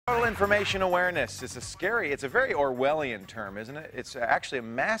Total information awareness. It's a very Orwellian term, isn't it? It's actually a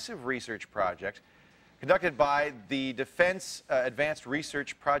massive research project conducted by the Defense Advanced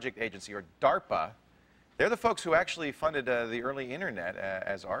Research Project Agency, or DARPA. They're the folks who actually funded the early internet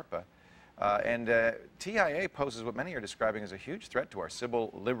as ARPA. TIA poses what many are describing as a huge threat to our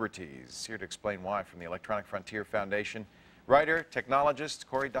civil liberties. Here to explain why, from the Electronic Frontier Foundation, writer, technologist,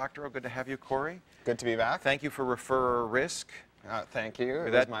 Cory Doctorow. Good to have you, Cory. Good to be back. Thank you for Refer Risk. Thank you.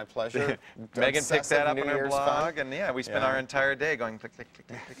 It was my pleasure. Megan picked that up on her blog, and yeah, we spent our entire day going click, click, click,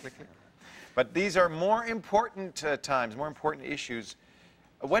 click, click, click. But these are more important times, more important issues.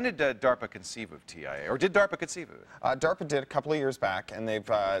 When did DARPA conceive of TIA, or did DARPA conceive of it? DARPA did a couple of years back, and they've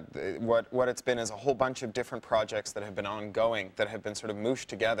what it's been is a whole bunch of different projects that have been ongoing, that have been sort of mooshed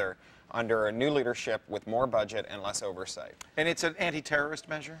together under a new leadership with more budget and less oversight. And it's an anti-terrorist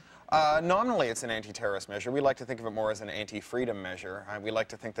measure? Nominally, it's an anti-terrorist measure. We like to think of it more as an anti-freedom measure. We like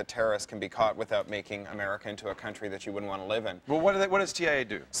to think that terrorists can be caught without making America into a country that you wouldn't want to live in. Well, what does TIA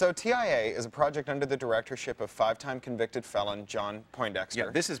do? So TIA is a project under the directorship of five-time convicted felon John Poindexter. Yeah,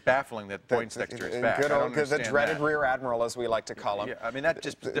 this is baffling that Poindexter is back. Good old, the dreaded rear admiral, as we like to call him. Yeah, I mean,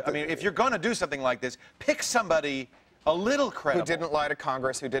 if you're going to do something like this, pick somebody a little credible. Who didn't lie to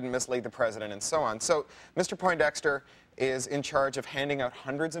Congress, who didn't mislead the president, and so on. So Mr. Poindexter is in charge of handing out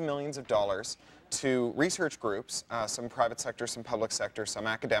hundreds of millions of dollars to research groups, some private sector, some public sector, some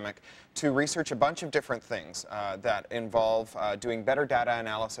academic, to research a bunch of different things that involve doing better data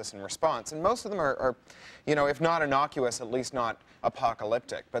analysis and response. And most of them are, you know, if not innocuous, at least not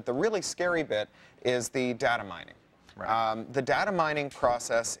apocalyptic. But the really scary bit is the data mining. Right. The data mining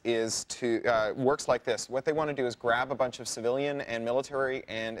process works like this. What they want to do is grab a bunch of civilian and military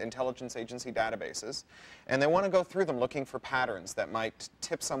and intelligence agency databases, and they want to go through them looking for patterns that might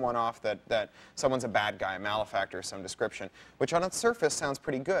tip someone off that someone's a bad guy, a malefactor of some description, which on its surface sounds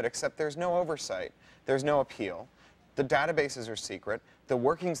pretty good, except there's no oversight, there's no appeal. The databases are secret. The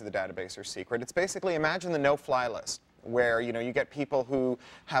workings of the database are secret. It's basically, imagine the no-fly list, where you get people who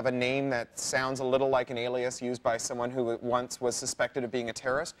have a name that sounds a little like an alias used by someone who once was suspected of being a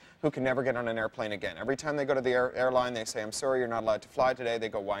terrorist, who can never get on an airplane again. Every time they go to the airline, they say, "I'm sorry, you're not allowed to fly today." They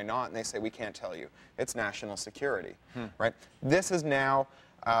go, "Why not?" And they say, "We can't tell you. It's national security." Right? This is now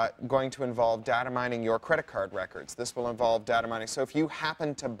going to involve data mining your credit card records. This will involve data mining. So if you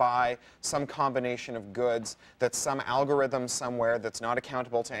happen to buy some combination of goods that some algorithm somewhere that's not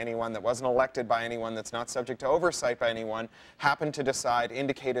accountable to anyone, that wasn't elected by anyone, that's not subject to oversight by anyone, happened to decide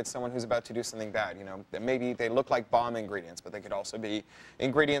indicated someone who's about to do something bad. You know, maybe they look like bomb ingredients, but they could also be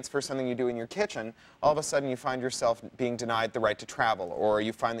ingredients for something you do in your kitchen. All of a sudden you find yourself being denied the right to travel, or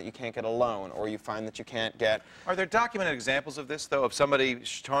you find that you can't get a loan, or you find that you can't get... Are there documented examples of this, though, of somebody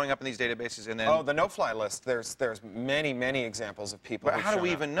showing up in these databases and then... Oh, the no-fly list. There's many, many examples of people. But how do we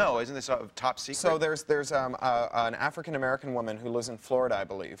even know? Isn't this top secret? So there's an African-American woman who lives in Florida, I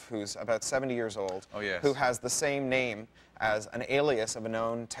believe, who's about 70 years old, who has the same name as an alias of a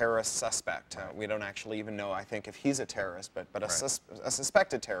known terrorist suspect. We don't actually even know, I think, if he's a terrorist, but a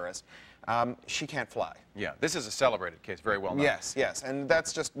suspected terrorist. She can't fly. Yeah, this is a celebrated case, very well known. Yes, yes, and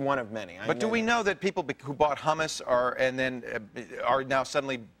that's just one of many. But do we know that people who bought hummus are now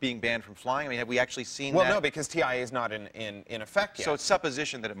suddenly being banned from flying? I mean, have we actually seen that? Well, no, because TIA is not in effect yet. So it's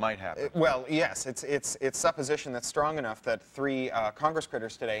supposition that it might happen. Well, yes, it's supposition that's strong enough that three Congress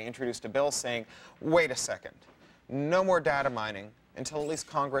critters today introduced a bill saying, wait a second, no more data mining until at least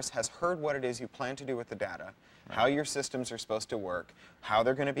Congress has heard what it is you plan to do with the data, how your systems are supposed to work, how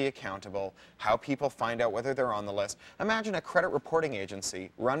they're going to be accountable, how people find out whether they're on the list. Imagine a credit reporting agency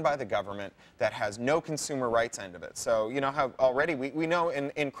run by the government that has no consumer rights end of it. So you know how already we know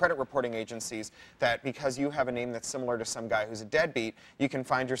in credit reporting agencies that because you have a name that's similar to some guy who's a deadbeat, you can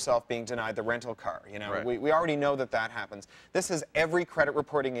find yourself being denied the rental car. You know, we already know that happens. This is every credit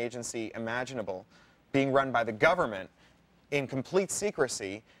reporting agency imaginable being run by the government in complete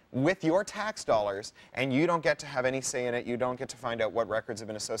secrecy with your tax dollars, and you don't get to have any say in it. You don't get to find out what records have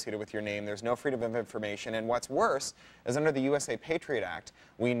been associated with your name. There's no freedom of information. And what's worse is under the USA Patriot Act,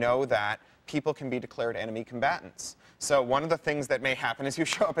 we know that people can be declared enemy combatants. So one of the things that may happen is you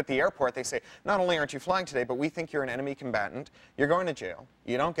show up at the airport, they say, not only aren't you flying today, but we think you're an enemy combatant. You're going to jail.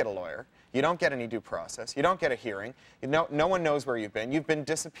 You don't get a lawyer. You don't get any due process. You don't get a hearing. No one knows where you've been. You've been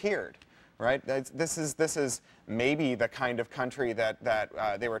disappeared. Right? This is maybe the kind of country that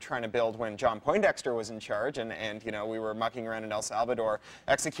they were trying to build when John Poindexter was in charge, and you know, we were mucking around in El Salvador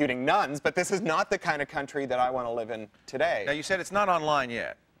executing nuns, but this is not the kind of country that I want to live in today. Now, you said it's not online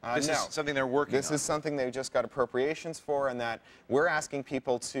yet. This is something they're working on. This is something they just got appropriations for, and that we're asking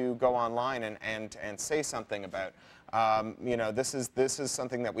people to go online and say something about. You know, this is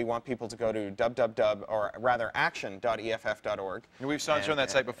something that we want people to go to action.eff.org. And we've shown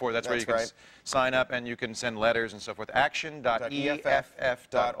that site before. That's where you can sign up and you can send letters and so forth. Action.eff.org.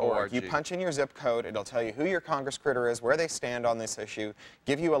 You punch in your zip code. It'll tell you who your Congress critter is, where they stand on this issue,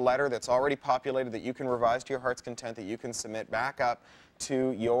 give you a letter that's already populated that you can revise to your heart's content, that you can submit back up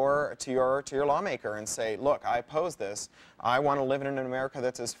to your lawmaker and say, look, I oppose this. I want to live in an America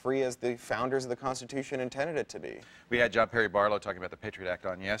that's as free as the founders of the Constitution intended it to be. We had John Perry Barlow talking about the Patriot Act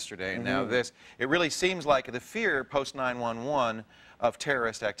on yesterday, and now this. It really seems like the fear post 9/11 of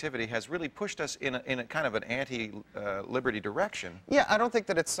terrorist activity has really pushed us in a kind of an anti-liberty direction. Yeah, I don't think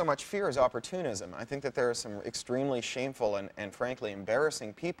that it's so much fear as opportunism. I think that there are some extremely shameful and frankly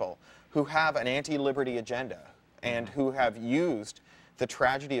embarrassing people who have an anti-liberty agenda and who have used the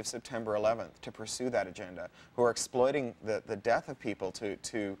tragedy of September 11th to pursue that agenda, who are exploiting the death of people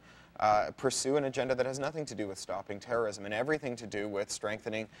to pursue an agenda that has nothing to do with stopping terrorism and everything to do with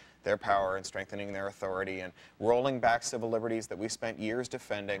strengthening their power and strengthening their authority and rolling back civil liberties that we spent years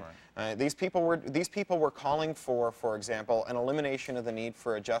defending. Right. These people were calling for example, an elimination of the need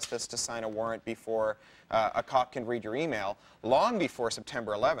for a justice to sign a warrant before a cop can read your email, long before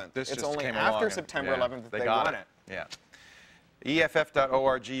September 11th. It's only after September 11th that they won it. Yeah.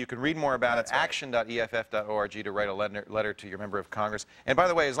 EFF.org. You can read more about it. Action.eff.org to write a letter to your member of Congress. And by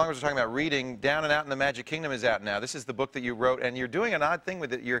the way, as long as we're talking about reading, Down and Out in the Magic Kingdom is out now. This is the book that you wrote, and you're doing an odd thing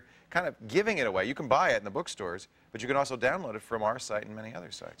with it. You're kind of giving it away. You can buy it in the bookstores, but you can also download it from our site and many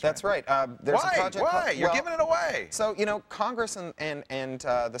other sites. That's right. There's a project Why? You're giving it away. So, you know, Congress and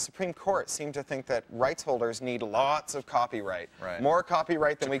the Supreme Court seem to think that rights holders need lots of copyright. Right. More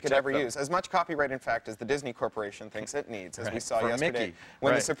copyright than we could ever use. As much copyright, in fact, as the Disney Corporation thinks it needs, as we saw yesterday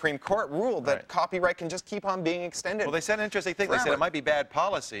when the Supreme Court ruled that copyright can just keep on being extended. Well, they said an interesting thing. They said it might be bad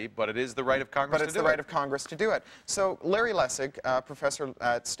policy, but it is the right of Congress to do it. But it's the right of Congress to do it. So Larry Lessig, professor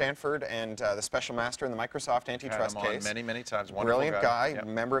at Stanford and the special master in the Microsoft antitrust case. Many times. Brilliant guy,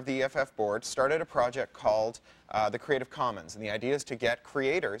 member of the EFF board, started a project called the Creative Commons. And the idea is to get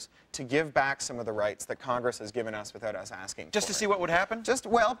creators to give back some of the rights that Congress has given us without us asking Just to see what would happen? Just,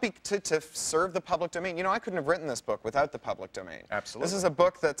 well, to serve the public domain. You know, I couldn't have written this book without the public domain. Absolutely. This is a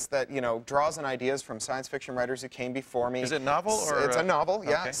book that, you know, draws on ideas from science fiction writers who came before me. Is it a novel? Or it's a novel,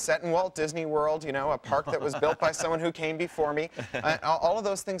 yeah. Okay. Set in Walt Disney World, you know, a park that was built by someone who came before me. All of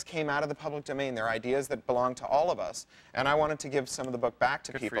those things came out of the public domain. They're ideas that belong to all of us. And I wanted to give some of the book back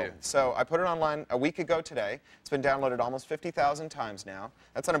to people. So I put it online a week ago today. It's been downloaded almost 50,000 times now.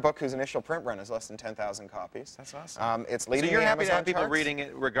 That's on a book whose initial print run is less than 10,000 copies. That's awesome. It's leading so you're the happy Amazon to have people charts. reading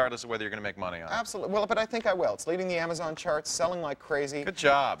it regardless of whether you're going to make money on it? Absolutely. Well, but I think I will. It's leading the Amazon charts, selling like crazy. Good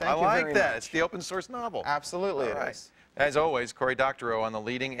job. Thank you like very that. much. It's the open source novel. Absolutely it is. As always, Cory Doctorow on the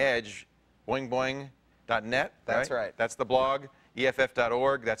leading edge, boingboing.net. That's right. That's the blog.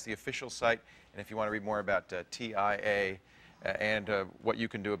 EFF.org. That's the official site. And if you want to read more about TIA and what you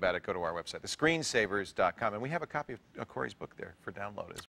can do about it, go to our website, thescreensavers.com. And we have a copy of Cory's book there for download as well.